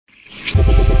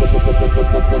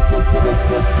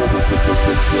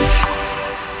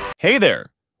Hey there!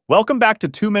 Welcome back to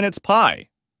 2 Minutes Pi.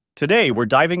 Today, we're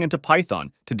diving into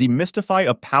Python to demystify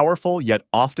a powerful yet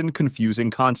often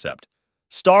confusing concept: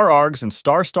 star args and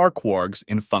star kwargs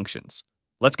in functions.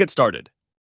 Let's get started.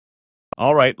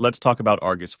 All right, let's talk about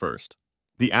args first.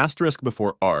 The asterisk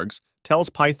before args tells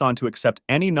Python to accept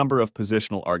any number of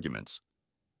positional arguments.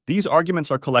 These arguments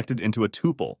are collected into a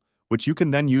tuple, which you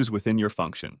can then use within your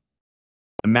function.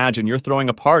 Imagine you're throwing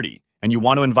a party and you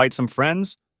want to invite some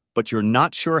friends, but you're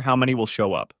not sure how many will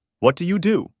show up. What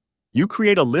do? You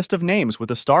create a list of names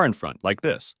with a star in front, like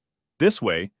this. This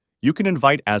way, you can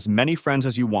invite as many friends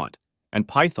as you want, and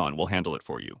Python will handle it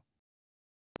for you.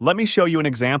 Let me show you an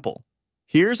example.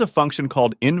 Here's a function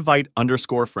called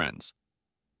invite_friends.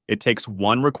 It takes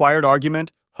one required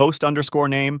argument,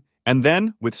 host_name, and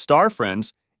then, with star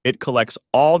friends, it collects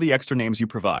all the extra names you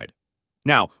provide.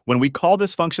 Now, when we call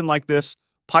this function like this,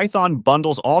 Python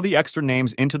bundles all the extra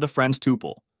names into the friends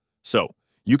tuple. So,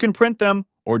 you can print them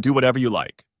or do whatever you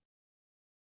like.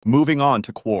 Moving on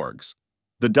to kwargs.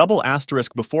 The double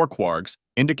asterisk before kwargs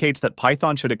indicates that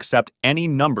Python should accept any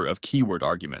number of keyword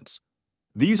arguments.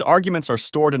 These arguments are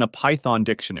stored in a Python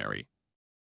dictionary.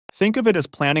 Think of it as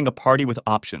planning a party with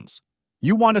options.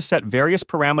 You want to set various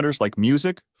parameters like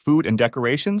music, food, and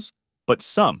decorations, but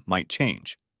some might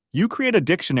change. You create a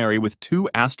dictionary with 2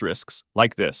 asterisks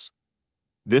like this.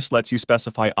 This lets you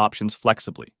specify options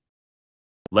flexibly.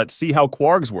 Let's see how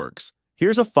kwargs works.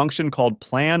 Here's a function called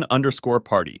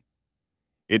plan_party.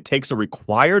 It takes a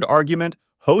required argument,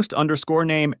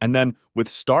 host_name, and then with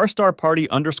star party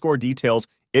underscore details,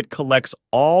 it collects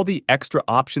all the extra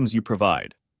options you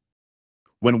provide.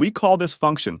 When we call this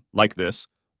function like this,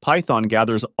 Python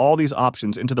gathers all these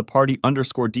options into the party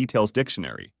underscore details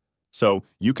dictionary, so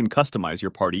you can customize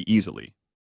your party easily.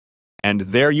 And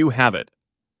there you have it.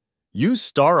 Use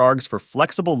star args for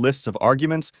flexible lists of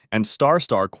arguments and star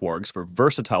kwargs for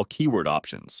versatile keyword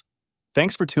options.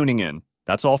 Thanks for tuning in.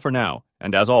 That's all for now,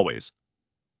 and as always,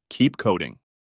 keep coding.